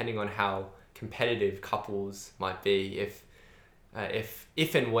 depending on how competitive couples might be, if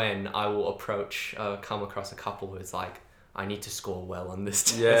and when I will come across a couple who's like, I need to score well on this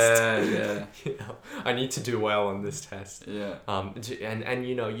test. Yeah. I need to do well on this test. Yeah. And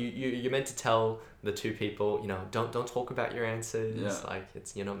you're meant to tell the two people, don't talk about your answers. Yeah. Like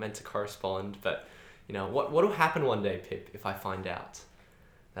you're not meant to correspond. But what will happen one day, Pip, if I find out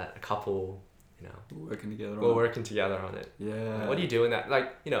that a couple, we're working together on it. Yeah. What do you do in that?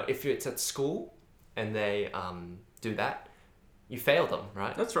 Like, if it's at school and they do that, you fail them,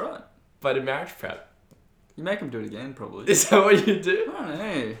 right? That's right. But in marriage prep, you make them do it again, probably. Is that what you do? I don't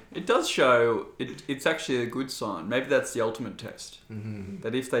know. It does show. It's actually a good sign. Maybe that's the ultimate test. Mm-hmm.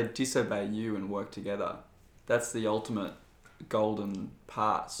 That if they disobey you and work together, that's the ultimate golden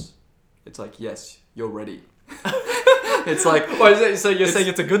pass. It's like, yes, you're ready. It's like... So you're saying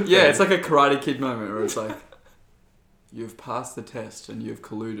it's a good thing? Yeah, it's like a Karate Kid moment where it's like, you've passed the test and you've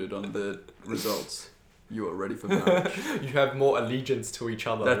colluded on the results. You are ready for marriage. You have more allegiance to each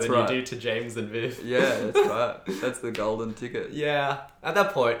other than you do to James and Viv. Yeah, that's right. That's the golden ticket. Yeah, at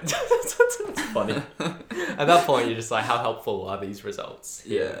that point, that's funny. At that point, you're just like, how helpful are these results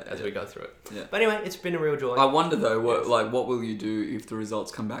here as we go through it? Yeah. But anyway, it's been a real joy. I wonder though, what will you do if the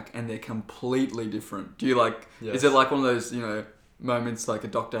results come back and they're completely different? Do you is it like one of those, moments like a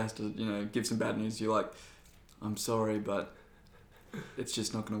doctor has to, give some bad news. You're like, I'm sorry, but it's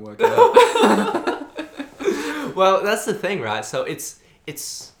just not going to work out. Well, that's the thing, right? So it's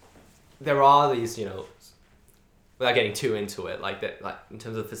there are these, without getting too into it, like that, like in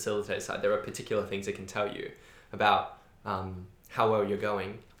terms of the facilitator side, there are particular things it can tell you about how well you're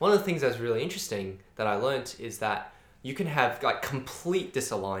going. One of the things that's really interesting that I learned is that you can have like complete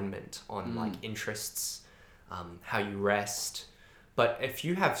disalignment on like interests, how you rest. But if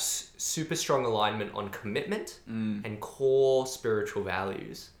you have super strong alignment on commitment and core spiritual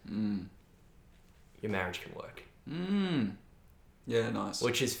values, your marriage can work. Yeah, nice.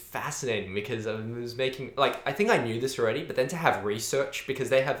 Which is fascinating because I was making, like, I think I knew this already, but then to have research, because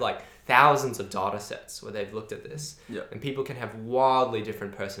they have like thousands of data sets where they've looked at this. Yeah. And people can have wildly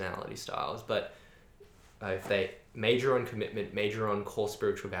different personality styles, but if they major on commitment, major on core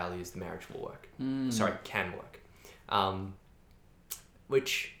spiritual values, the marriage will work. Sorry, can work.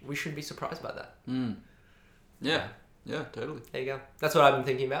 Which we shouldn't be surprised by that. Yeah, totally. There you go. That's what I've been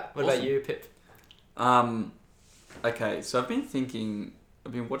thinking about. What about you, Pip? Okay, so I've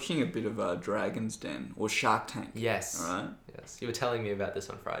been watching a bit of Dragon's Den or Shark Tank. Yes. All right. Yes. You were telling me about this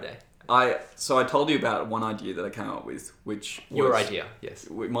on Friday. So I told you about one idea that I came up with, which was... Your idea, yes.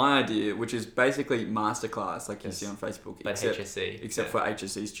 My idea, which is basically masterclass, like you see on Facebook. But HSC. Except for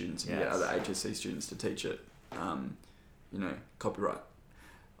HSC students. And Yes. get other HSC students to teach it. Copyright.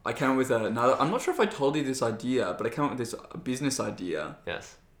 I came up with another... I'm not sure if I told you this idea, but I came up with this business idea.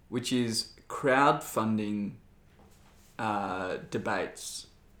 Yes. Which is crowdfunding debates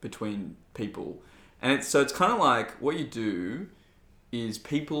between people. And it's kind of like what you do is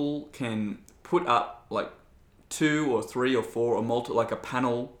people can put up like 2 or 3 or 4 or like a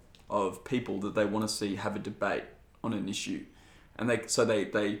panel of people that they want to see have a debate on an issue. And they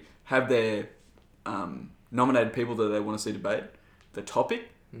have their nominated people that they want to see debate, the topic,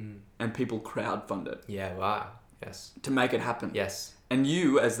 and people crowdfund it. Yeah, wow. Yes. To make it happen. Yes. And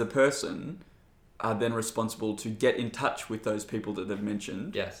you, as the person, are then responsible to get in touch with those people that they've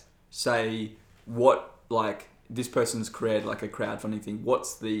mentioned. Yes. Say what, like, this person's created like a crowdfunding thing.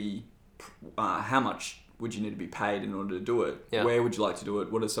 What's the, how much would you need to be paid in order to do it? Yeah. Where would you like to do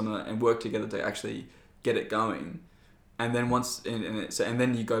it? What are some of the, and work together to actually get it going. And then and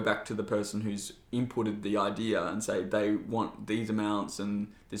then you go back to the person who's inputted the idea and say they want these amounts and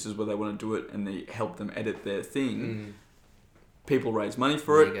this is where they want to do it, and they help them edit their thing. People raise money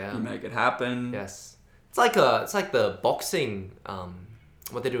for it. You make it happen. Yes, it's like the boxing,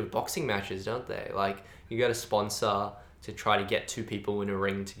 what they do with boxing matches, don't they? Like you got a sponsor to try to get 2 people in a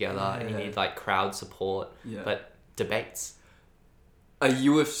ring together, and you need like crowd support. Yeah. But debates. A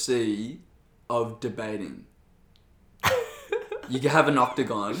UFC of debating. You have an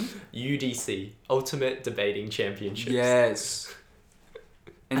octagon. UDC, Ultimate Debating Championships. Yes.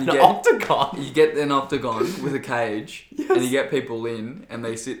 And An octagon? You get an octagon with a cage, Yes. and you get people in, and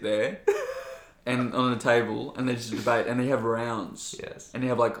they sit there, and on a table, and they just debate, and they have rounds. Yes. And you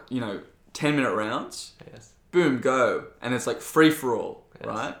have 10-minute rounds. Yes. Boom, go. And it's like free for all, Yes.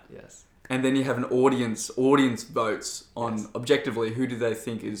 right? Yes. And then you have an audience votes on objectively who do they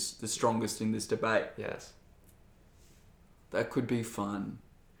think is the strongest in this debate. Yes. That could be fun.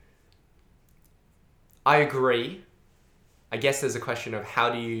 I agree. I guess there's a question of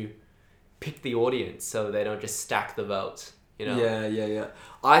how do you pick the audience so they don't just stack the votes, you know? Yeah.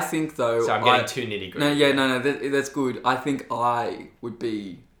 I think though... So I'm getting too nitty gritty. No, that's good. I think I would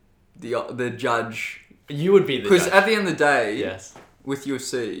be the judge. You would be the judge. Because at the end of the day, Yes. with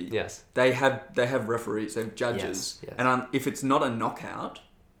UFC, Yes. they have referees, they have judges. Yes. And if it's not a knockout,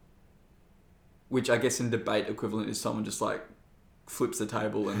 which I guess in debate equivalent is someone just like flips the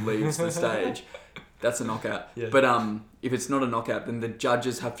table and leaves the stage, that's a knockout. Yeah. But if it's not a knockout, then the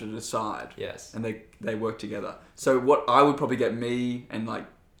judges have to decide. Yes. And they work together. So what I would probably get me and like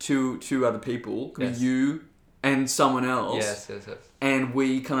two other people, could be you and someone else. Yes. And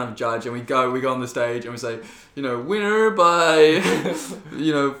we kind of judge, and we go on the stage and we say, winner by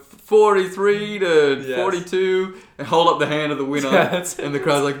 43 to 42, and hold up the hand of the winner, and the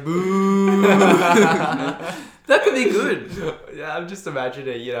crowd's like, boo. That could be good. Yeah, I'm just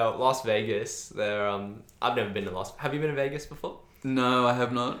imagining, Las Vegas. There, I've never been to Have you been to Vegas before? No, I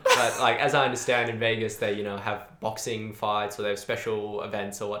have not. But as I understand, in Vegas, they have boxing fights or they have special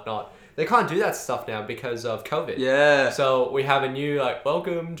events or whatnot. They can't do that stuff now because of COVID. Yeah. So we have a new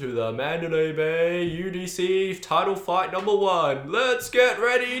welcome to the Mandalay Bay UDC title fight number 1. Let's get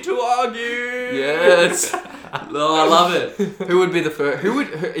ready to argue. Yes. Oh, I love it. Who would be the first?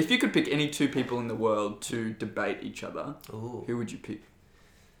 If you could pick any 2 people in the world to debate each other, Ooh. Who would you pick?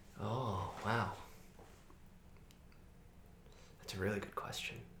 Oh, wow. It's a really good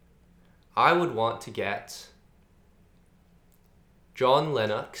question. I would want to get John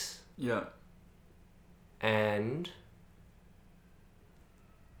Lennox Yeah. and...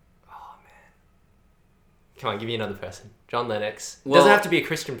 Oh, man. Come on, give me another person. John Lennox. It doesn't have to be a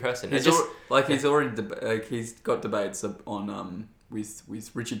Christian person. He's already he's got debates on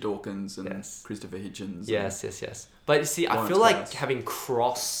with Richard Dawkins and Christopher Hitchens. Yes. But you see, I feel like having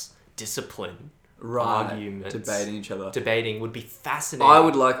cross-discipline arguments, debating each other, would be fascinating. I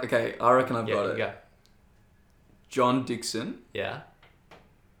would like. Okay, I reckon I've got it. Go. John Dixon. Yeah.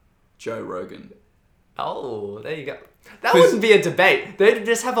 Joe Rogan. Oh, there you go. That wouldn't be a debate. They'd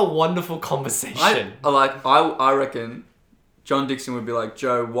just have a wonderful conversation. I reckon John Dixon would be like,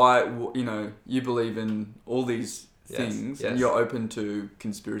 Joe, why, you believe in all these things and you're open to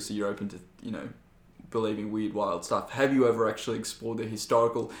conspiracy, you're open to, believing weird, wild stuff. Have you ever actually explored the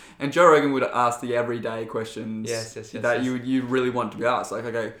historical? And Joe Rogan would ask the everyday questions that you really want to be asked. Like,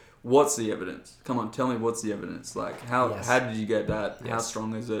 okay, what's the evidence? Come on, tell me what's the evidence. Like, how did you get that? How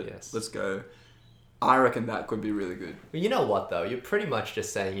strong is it? Let's go. I reckon that could be really good. Well, you know what, though? You're pretty much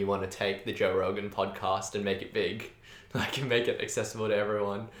just saying you want to take the Joe Rogan podcast and make it big. Like, and make it accessible to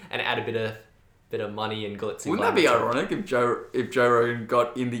everyone. And add a bit of money and glitz and Wouldn't that be ironic if Joe Rogan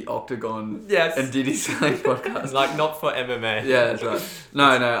got in the octagon and did his own podcast? Like, not for MMA. Yeah, that's right.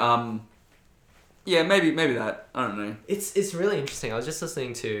 No. Yeah, maybe that. I don't know. It's really interesting. I was just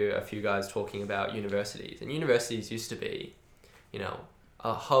listening to a few guys talking about universities. And universities used to be,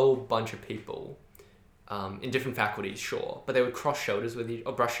 a whole bunch of people in different faculties, sure. But they would brush shoulders with each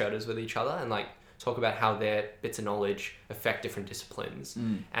other and, like, talk about how their bits of knowledge affect different disciplines.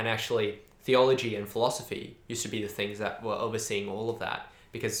 And actually, theology and philosophy used to be the things that were overseeing all of that,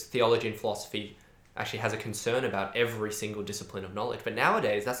 because theology and philosophy actually has a concern about every single discipline of knowledge. But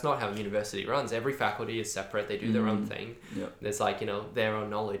nowadays, that's not how a university runs. Every faculty is separate. They do their own thing. Yep. There's, like, their own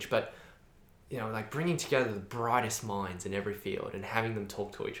knowledge. But, like, bringing together the brightest minds in every field and having them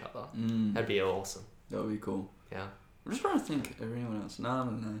talk to each other, that'd be awesome. That would be cool. Yeah. I'm just trying to think of anyone else. No, I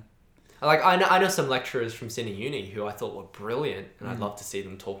don't know. Like, I know some lecturers from Sydney Uni who I thought were brilliant, and I'd love to see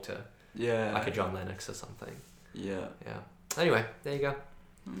them talk to, like, a John Lennox or something. Yeah. Yeah. Anyway, there you go.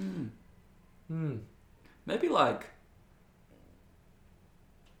 Maybe like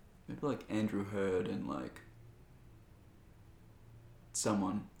Andrew Hurd and, like,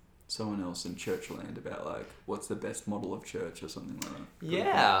 someone else in Churchland about, like, what's the best model of church or something like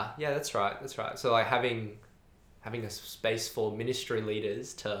that. Yeah, that's right. So, like, having a space for ministry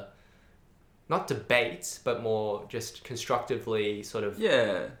leaders to not debate, but more just constructively sort of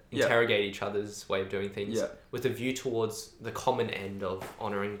interrogate each other's way of doing things with a view towards the common end of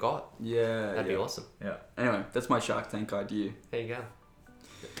honouring God. Yeah. That'd be awesome. Yeah. Anyway, that's my Shark Tank idea. There you go.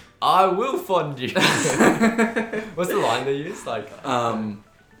 I will fund you. What's the line they use? Like,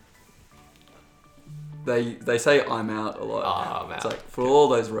 they say I'm out a lot. I'm out. It's like, for all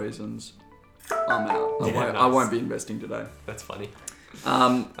those reasons, I'm out. I won't be investing today. That's funny.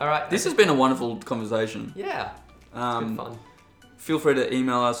 All right. This has been a wonderful conversation. Yeah. It's been fun. Feel free to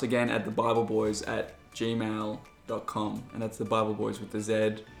email us again at thebibleboys@gmail.com, and that's the Bible Boys with the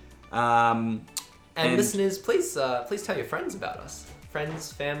Z. And listeners, please tell your friends about us.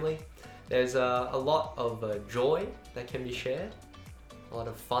 Friends, family. There's a lot of joy that can be shared, a lot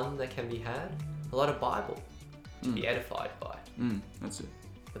of fun that can be had, a lot of Bible to be edified by. That's it.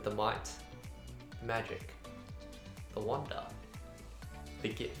 With the might, the magic, the wonder, the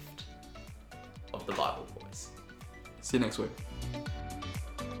gift of the Bible Boys. See you next week.